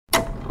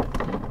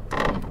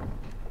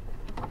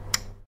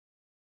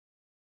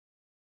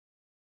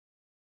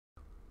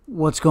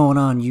What's going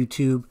on,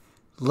 YouTube?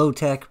 Low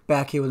Tech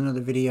back here with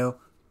another video.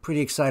 Pretty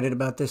excited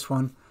about this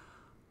one.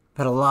 I've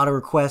had a lot of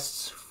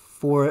requests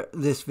for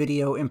this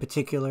video in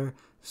particular,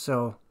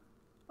 so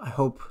I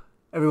hope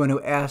everyone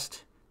who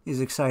asked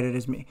is excited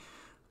as me.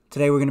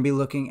 Today we're going to be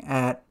looking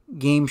at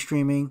game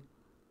streaming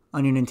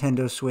on your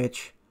Nintendo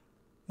Switch,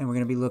 and we're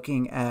going to be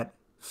looking at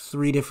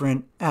 3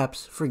 different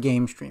apps for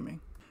game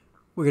streaming.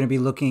 We're going to be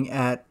looking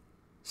at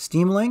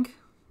Steam Link,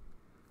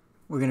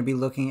 we're going to be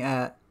looking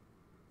at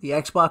the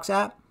Xbox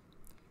app,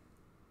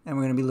 and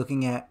we're going to be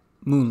looking at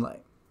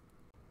Moonlight.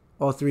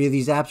 All 3 of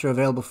these apps are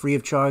available free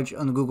of charge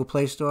on the Google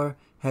Play Store.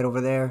 Head over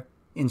there,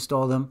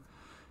 install them.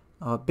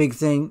 Big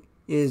thing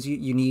is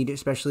you need,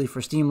 especially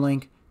for Steam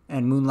Link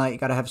and Moonlight, you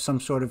got to have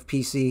some sort of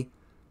PC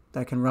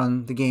that can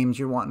run the games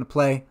you're wanting to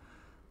play.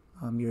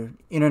 Your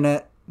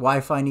internet,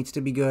 Wi-Fi needs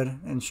to be good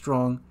and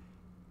strong.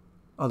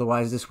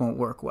 Otherwise, this won't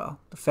work well.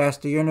 The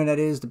faster your internet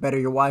is, the better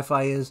your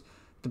Wi-Fi is,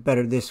 the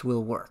better this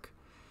will work.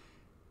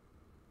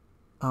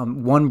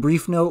 One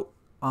brief note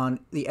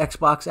on the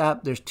Xbox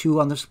app. There's 2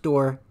 on the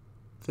store.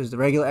 There's the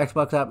regular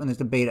Xbox app and there's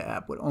the beta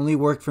app. What only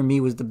worked for me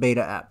was the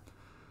beta app.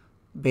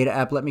 Beta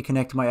app let me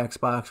connect to my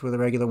Xbox, where the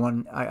regular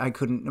one, I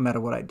couldn't, no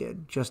matter what I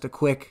did. Just a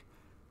quick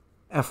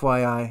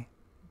FYI,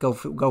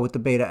 go with the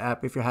beta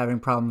app if you're having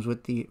problems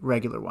with the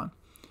regular one.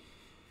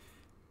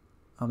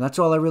 That's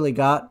all I really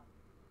got.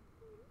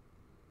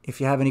 If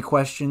you have any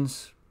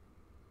questions,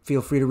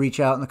 feel free to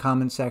reach out in the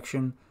comment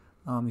section.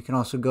 You can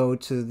also go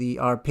to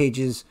our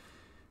page's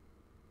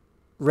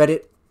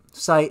Reddit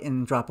site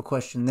and drop a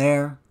question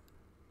there,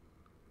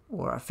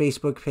 or our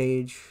Facebook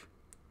page,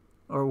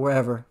 or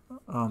wherever.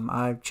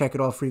 I check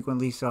it all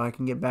frequently, so I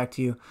can get back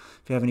to you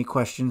if you have any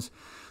questions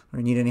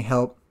or need any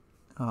help.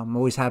 I'm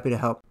always happy to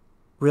help.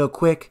 Real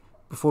quick,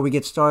 before we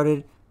get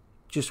started,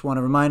 just want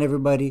to remind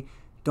everybody,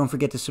 don't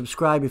forget to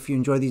subscribe if you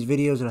enjoy these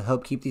videos. It'll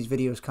help keep these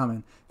videos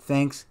coming.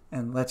 Thanks,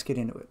 and let's get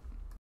into it.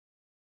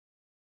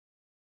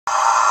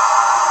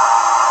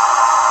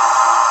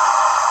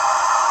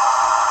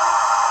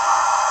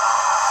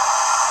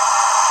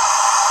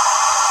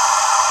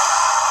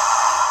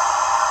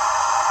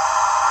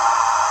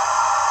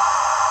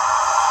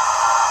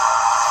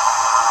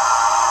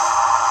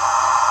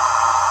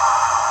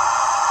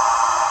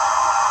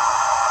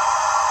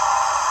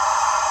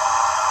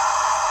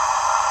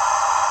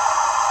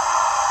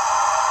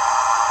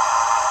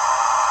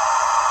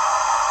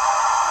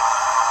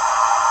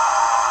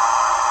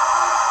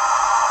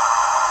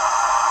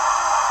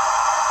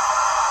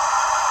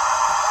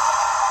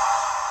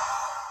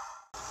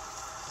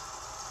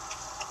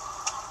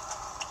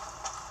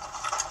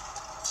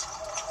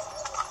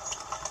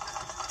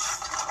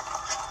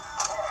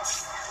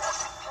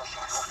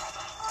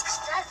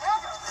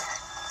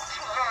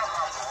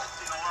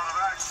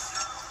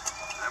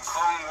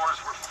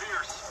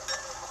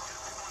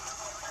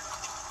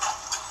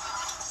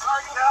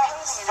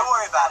 Don't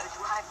worry about it.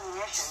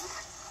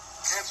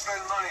 Can't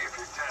spend money if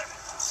you're dead.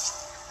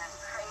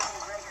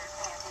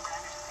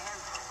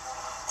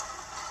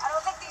 I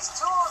don't think these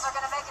tools are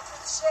going to make it through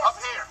the ship. Up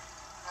here.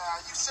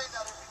 You say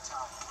that every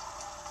time.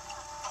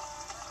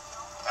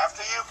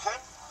 After you, kid.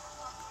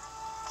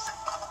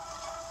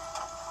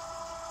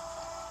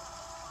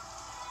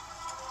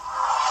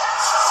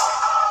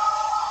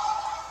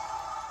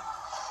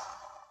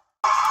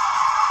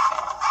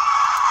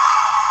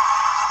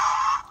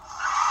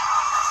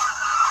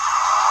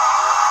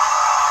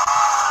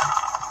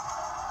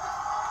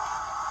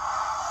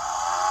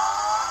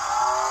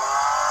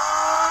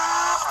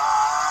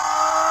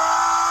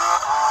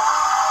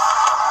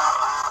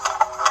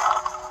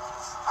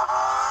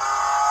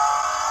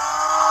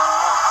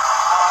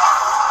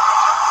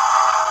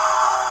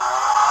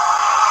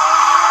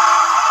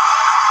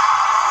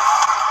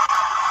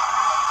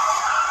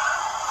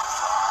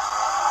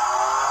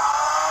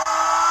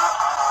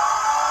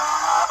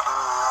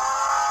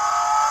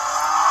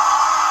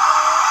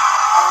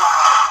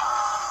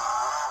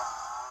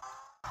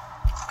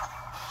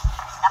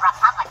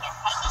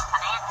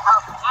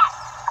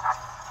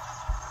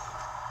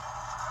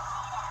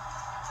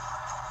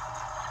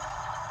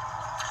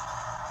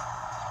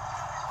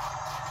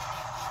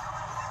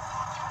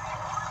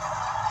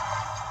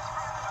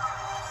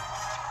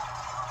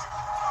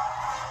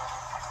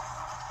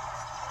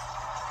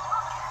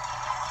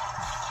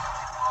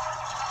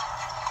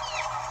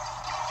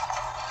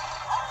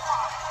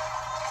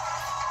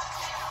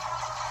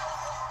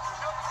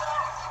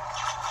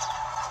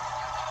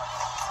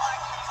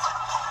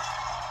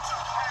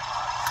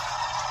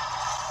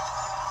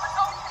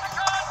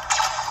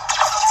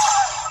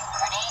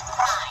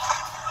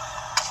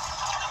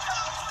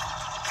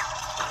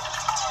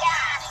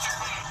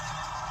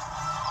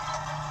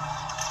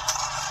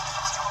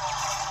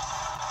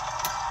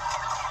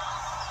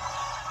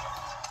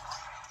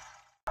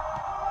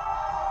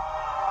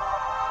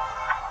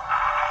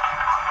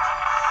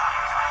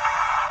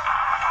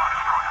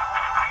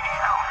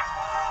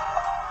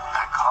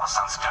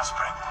 Sounds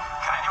desperate.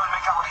 Can anyone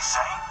make out what he's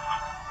saying?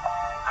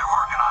 They're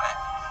working on it.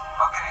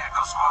 Okay,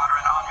 Echo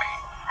Squadron on me.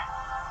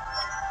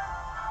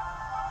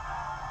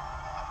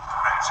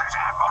 That's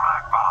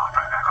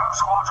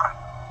Squadron.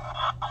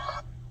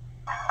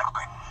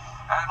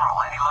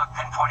 Admiral, any luck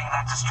pinpointing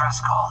that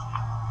distress call?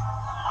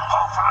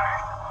 Hopefully.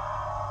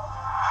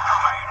 You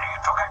may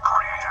need to get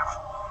creative.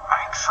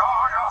 Make sure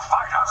your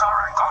fighters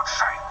are in good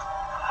shape.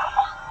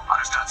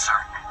 Understood, sir.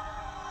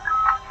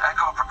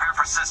 Echo, prepare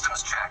for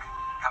systems check.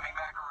 Coming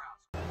back around.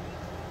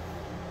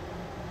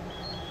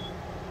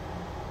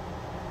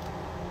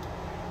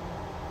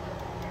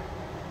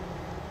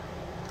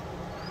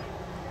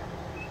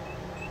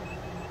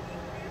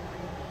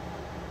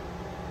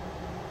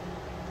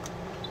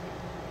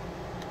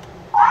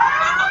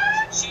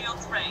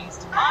 Shields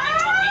raised. Arming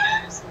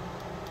torpedoes.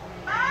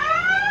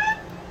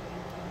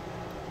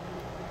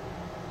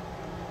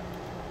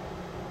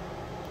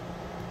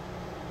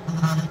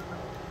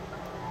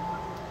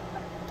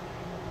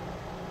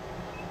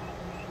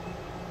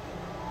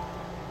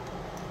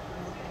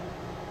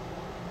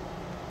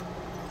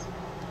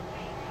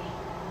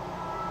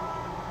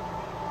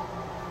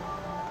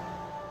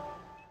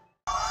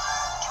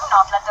 Do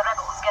not let the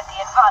rebels get the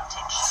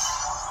advantage.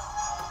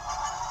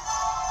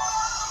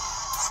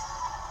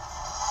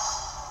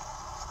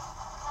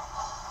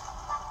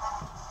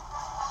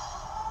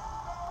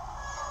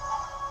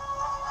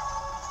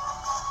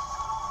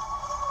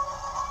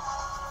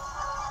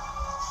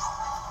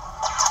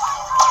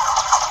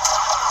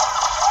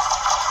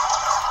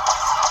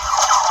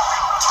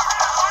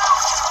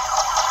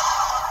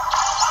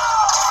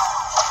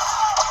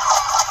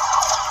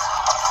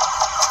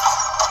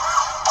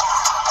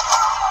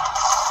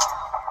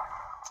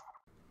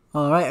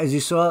 Alright, as you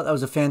saw, that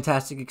was a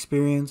fantastic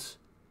experience.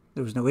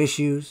 There was no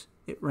issues.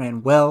 It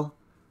ran well.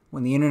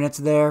 When the internet's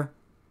there,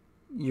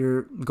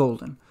 you're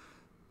golden.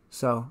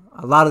 So,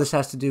 a lot of this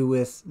has to do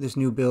with this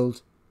new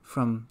build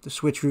from the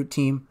Switchroot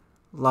team.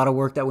 A lot of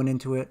work that went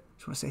into it.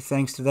 Just want to say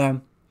thanks to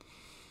them.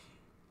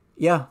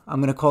 Yeah, I'm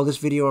going to call this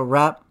video a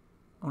wrap.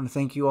 I want to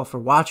thank you all for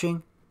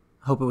watching.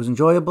 I hope it was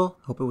enjoyable.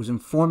 I hope it was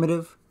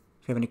informative.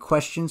 If you have any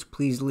questions,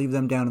 please leave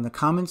them down in the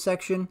comments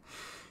section.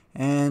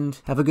 And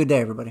have a good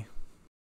day, everybody.